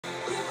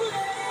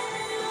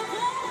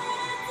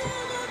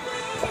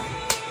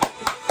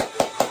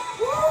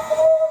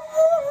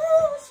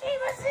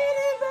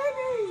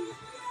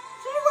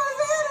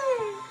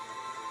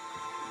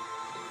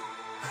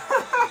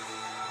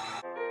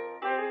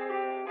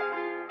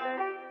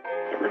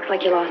Looks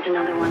like you lost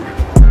another one.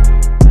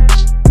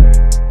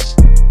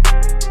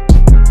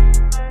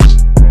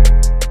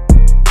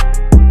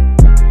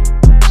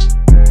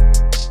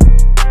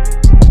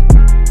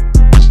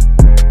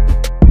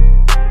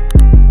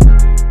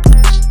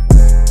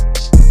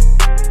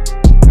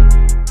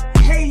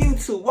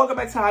 Welcome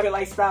back to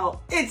TheJavierLifestyle.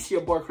 It's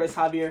your boy Chris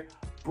Javier,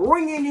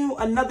 bringing you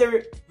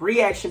another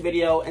reaction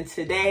video, and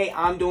today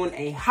I'm doing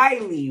a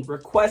highly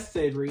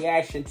requested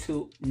reaction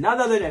to none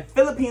other than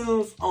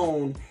Filipinos'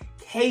 own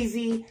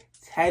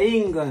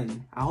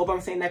Tandingan. I hope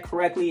I'm saying that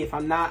correctly. If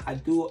I'm not, I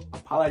do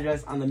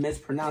apologize on the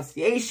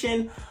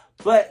mispronunciation,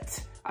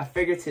 but I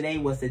figured today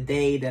was the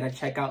day that I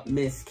check out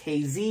Miss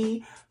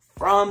KZ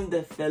from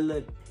the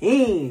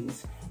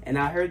Philippines, and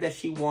I heard that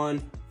she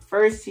won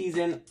first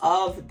season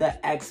of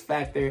the X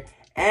Factor,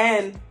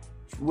 and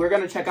we're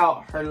gonna check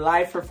out her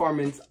live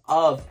performance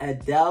of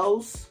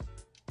Adele's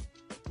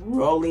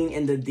Rolling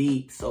in the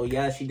Deep. So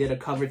yeah, she did a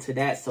cover to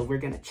that, so we're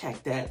gonna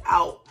check that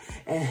out.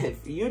 And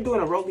if you're doing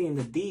a Rolling in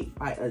the Deep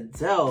by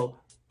Adele,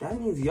 that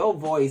means your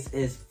voice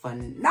is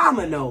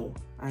phenomenal.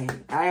 I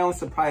don't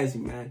surprise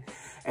you, man.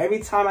 Every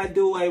time I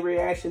do a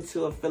reaction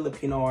to a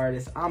Filipino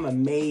artist, I'm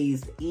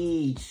amazed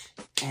each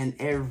and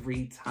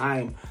every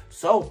time.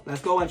 So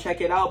let's go and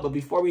check it out. But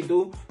before we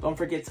do, don't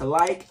forget to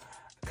like,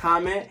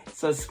 comment,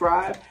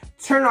 subscribe,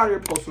 turn on your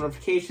post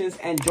notifications,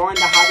 and join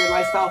the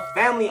TheJavierLifestyle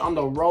family on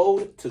the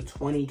road to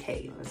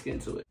 20K. Let's get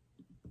into it.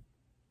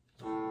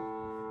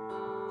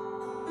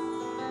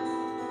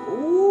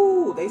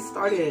 Ooh, they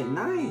started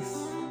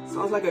nice.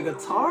 Sounds like a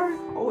guitar.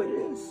 Oh, it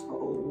is.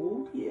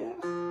 Oh, yeah.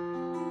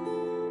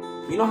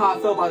 You know how I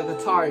feel about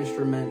guitar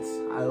instruments.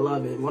 I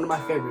love it. One of my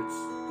favorites.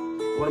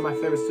 One of my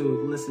favorites to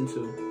listen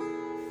to.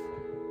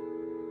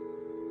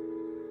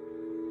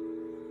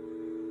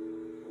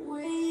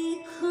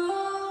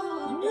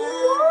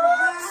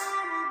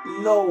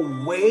 No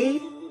way.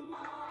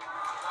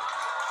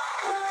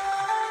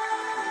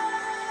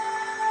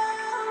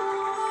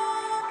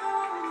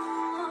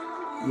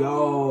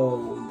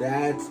 Yo,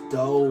 that's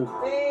dope.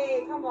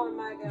 Hey, come on,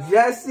 my girl.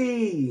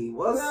 Jesse,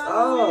 what's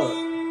up?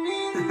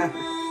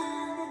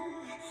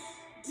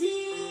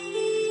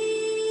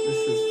 This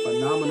is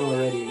phenomenal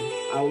already.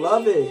 I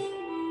love it.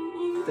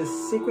 The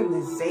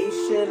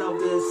synchronization of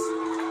this,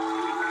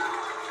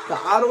 the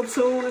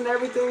auto-tune and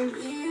everything.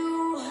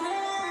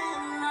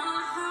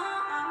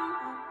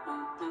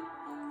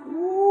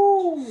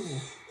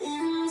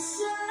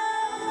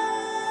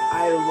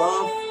 I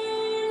love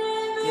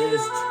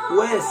this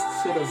twist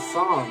to the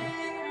song.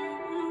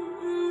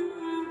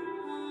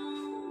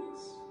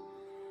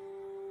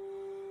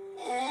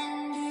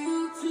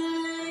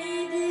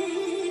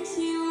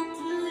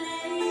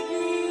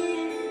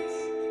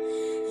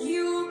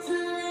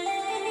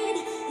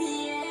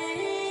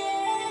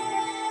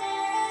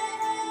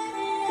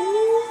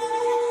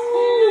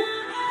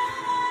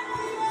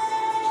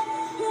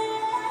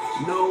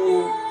 No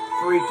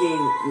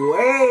freaking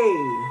way.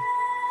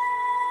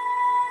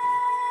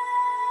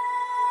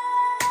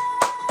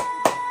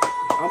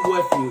 I'm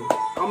with you.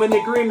 I'm in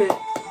agreement.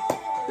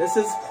 This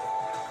is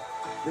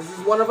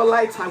one of a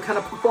lifetime kind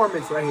of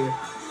performance right here.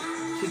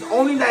 She's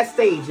owning that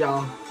stage,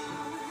 y'all.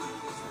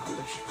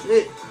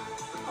 Shit.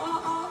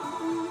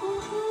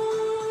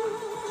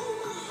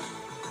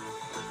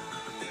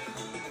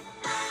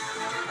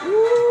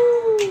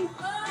 Woo.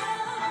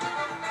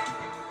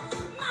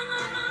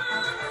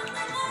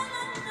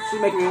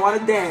 She's making me want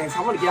to dance.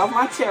 I want to get off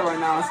my chair right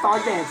now and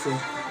start dancing.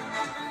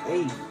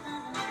 Hey.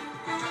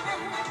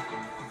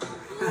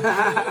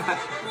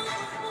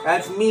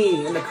 That's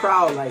me in the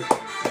crowd, like,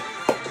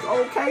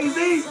 go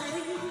KZ.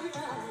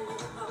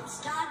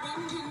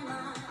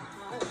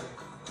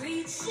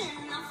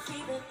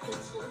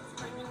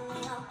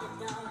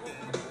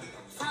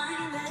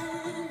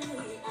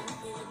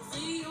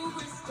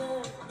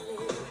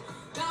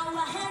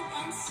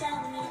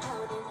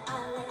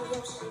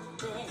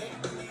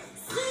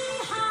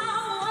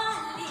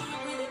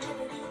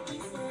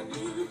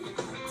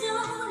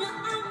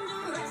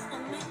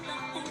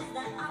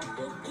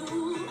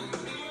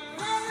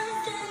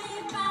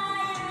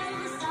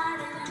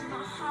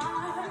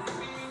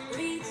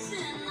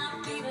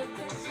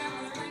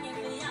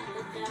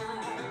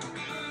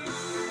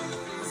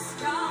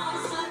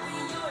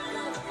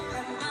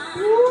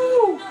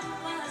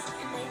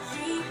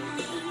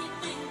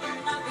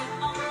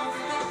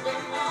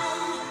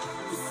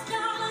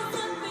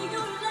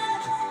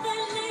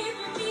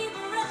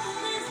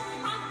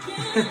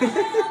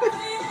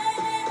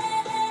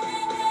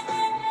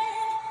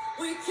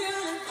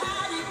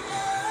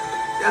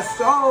 Let's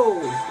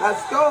go.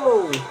 Let's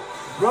go.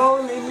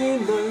 Rolling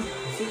in the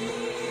deep.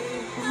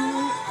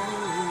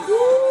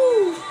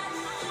 Woo.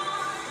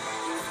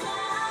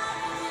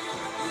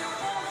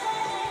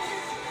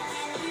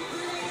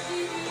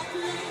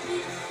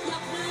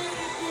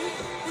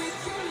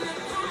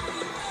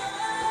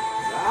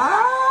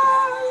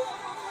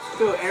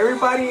 So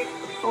everybody,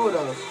 hold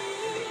up.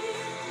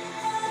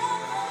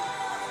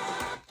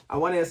 I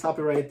wanted to stop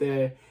it right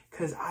there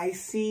because I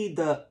see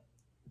the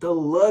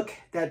look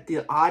that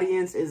the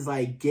audience is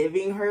like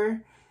giving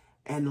her.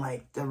 And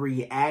like the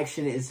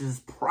reaction is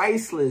just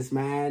priceless,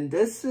 man.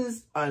 This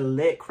is a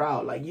lit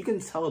crowd. Like you can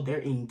tell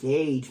they're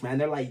engaged, man.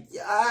 They're like,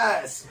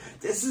 yes,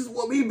 this is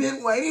what we've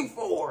been waiting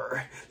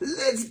for.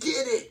 Let's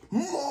get it.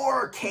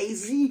 More,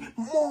 KZ,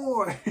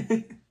 more.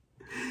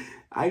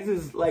 I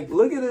just like,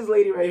 look at this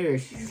lady right here.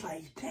 She's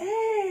like,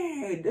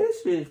 dang,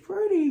 this is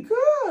pretty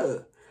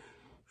good.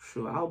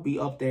 Sure, I'll be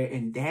up there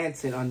and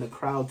dancing on the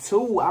crowd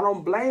too. I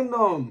don't blame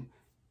them.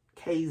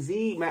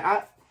 KZ,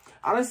 man.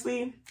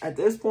 Honestly, at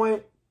this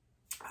point,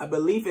 I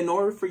believe in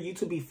order for you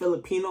to be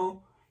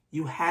Filipino,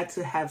 you had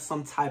to have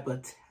some type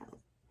of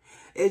talent.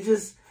 It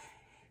just,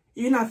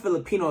 you're not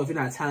Filipino if you're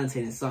not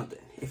talented in something.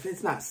 If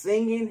it's not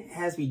singing, it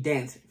has to be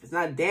dancing. If it's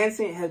not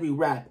dancing, it has to be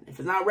rapping. If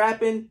it's not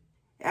rapping,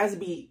 it has to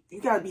be,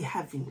 you gotta be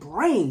having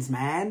brains,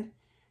 man.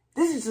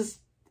 This is just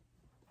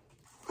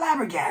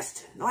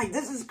flabbergasted. Like,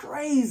 this is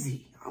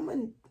crazy.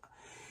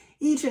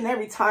 Each and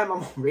every time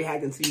I'm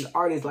reacting to these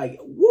artists, like,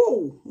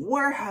 whoa,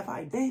 where have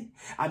I been?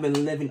 I've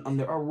been living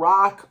under a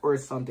rock or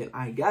something,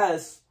 I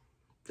guess.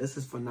 This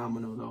is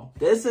phenomenal, though.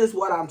 This is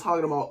what I'm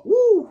talking about.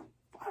 Woo!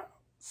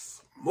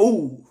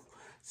 Smooth.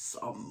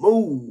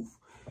 Smooth.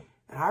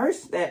 And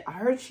I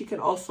heard she can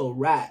also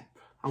rap.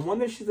 I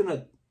wonder if she's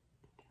gonna...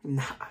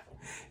 Nah,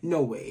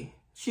 no way.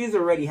 She's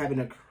already having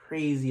a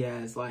crazy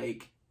ass,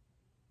 like...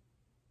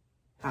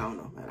 I don't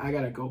know, man. I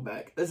gotta go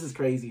back. This is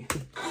crazy.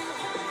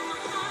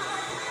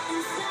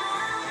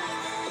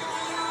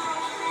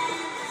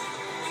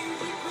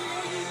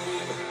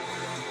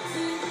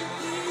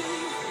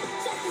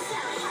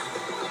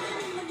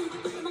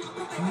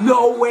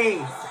 No way.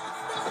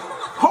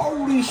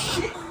 Holy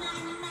shit.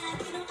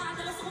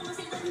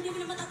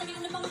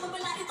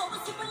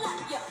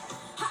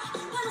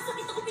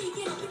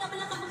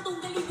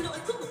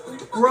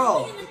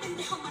 Bro.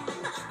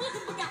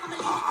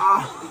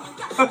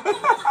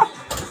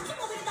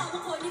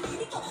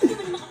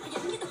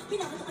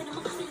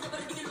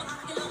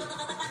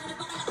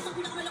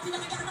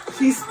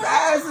 She's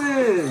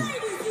spazzing.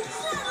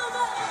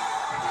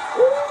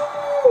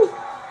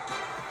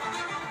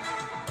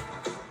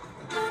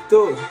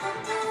 Dude,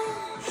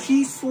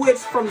 she switched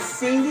from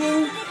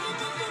singing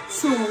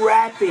to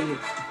rapping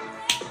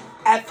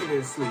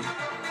effortlessly.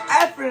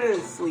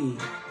 Effortlessly.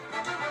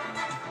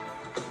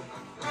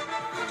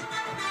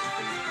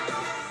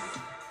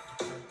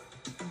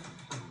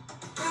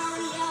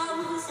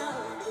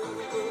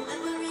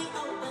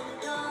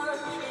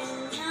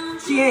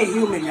 She ain't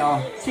human,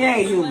 y'all. She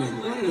ain't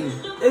human.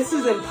 This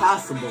is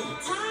impossible.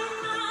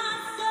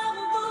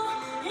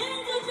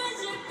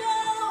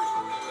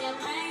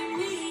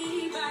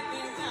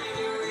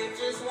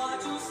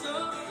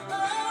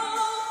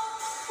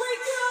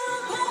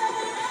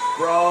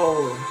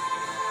 Bro.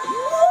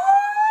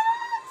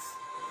 What?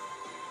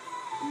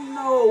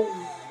 No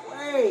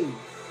way.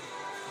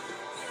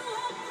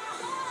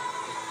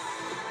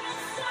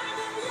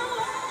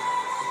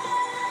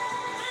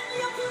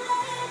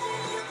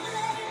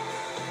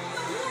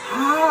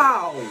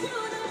 How?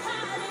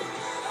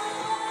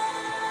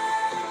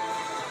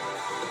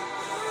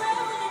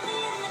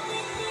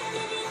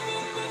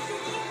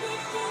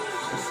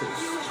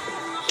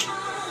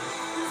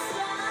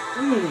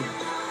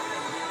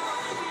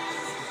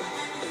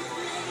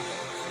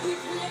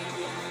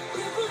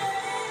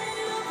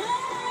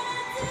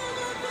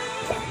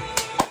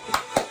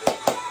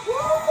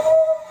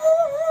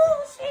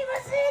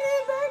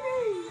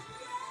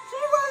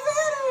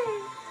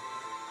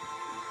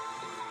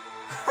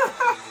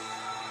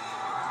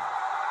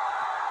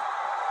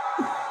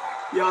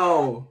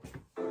 Yo,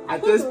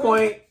 at this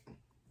point,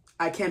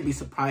 I can't be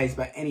surprised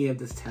by any of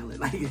this talent.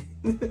 Like,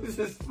 this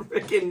is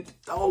freaking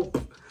dope.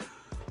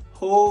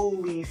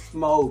 Holy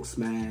smokes,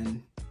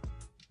 man.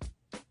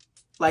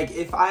 Like,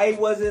 if I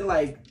wasn't,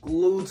 like,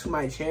 glued to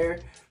my chair,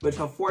 which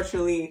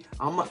unfortunately,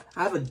 I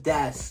have a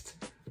desk,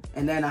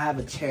 and then I have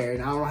a chair,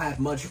 and I don't have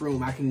much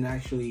room. I can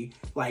actually,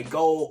 like,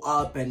 go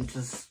up and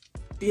just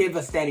give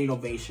a standing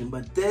ovation.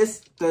 But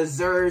this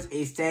deserves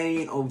a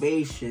standing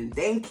ovation.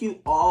 Thank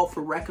you all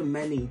for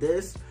recommending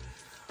this.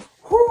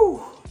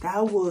 Whew,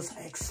 that was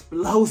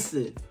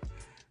explosive.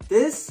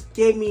 This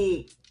gave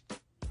me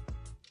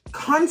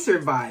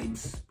concert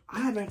vibes. I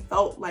haven't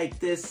felt like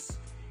this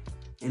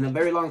in a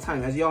very long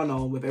time, as y'all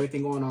know, with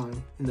everything going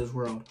on in this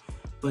world.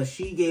 But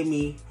she gave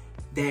me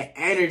that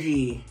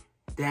energy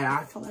that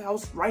I felt like I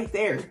was right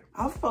there.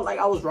 I felt like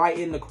I was right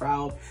in the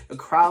crowd. The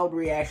crowd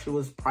reaction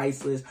was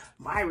priceless.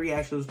 My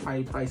reaction was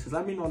probably priceless.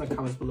 Let me know in the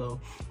comments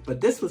below. But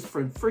this was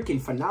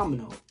freaking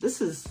phenomenal.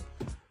 This is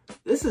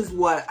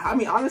what, I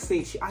mean,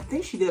 honestly, I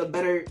think she did a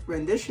better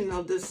rendition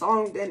of this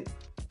song than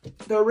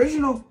the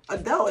original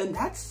Adele. And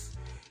that's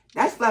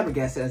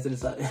flabbergasted as it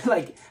is.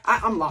 Like,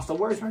 I'm lost on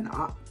words right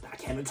now. I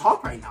can't even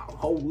talk right now.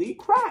 Holy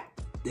crap.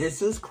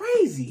 This is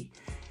crazy.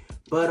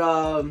 But,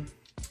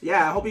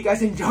 yeah, I hope you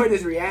guys enjoyed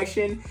this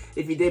reaction.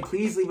 If you did,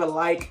 please leave a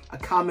like, a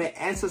comment,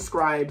 and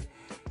subscribe.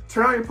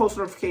 Turn on your post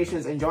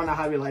notifications and join the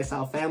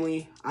TheJavierLifestyle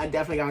family. I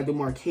definitely gotta do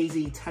more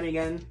KZ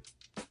Tandingan.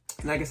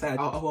 And like I said,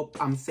 I hope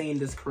I'm saying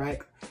this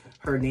correct.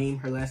 Her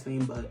last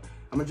name, but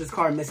I'm gonna just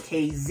call her Miss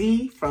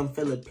KZ from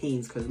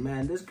Philippines, because,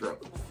 man, this girl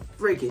is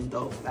freaking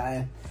dope,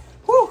 man.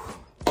 Whew.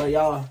 But,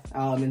 y'all,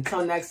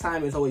 until next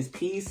time, it's always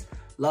peace,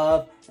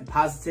 love, and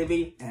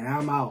positivity, and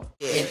I'm out.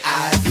 And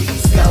I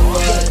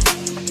discovered,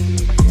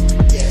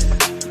 yeah,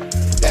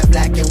 that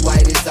black and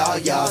white is all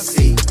y'all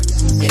see.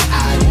 And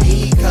I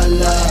need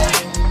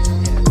color.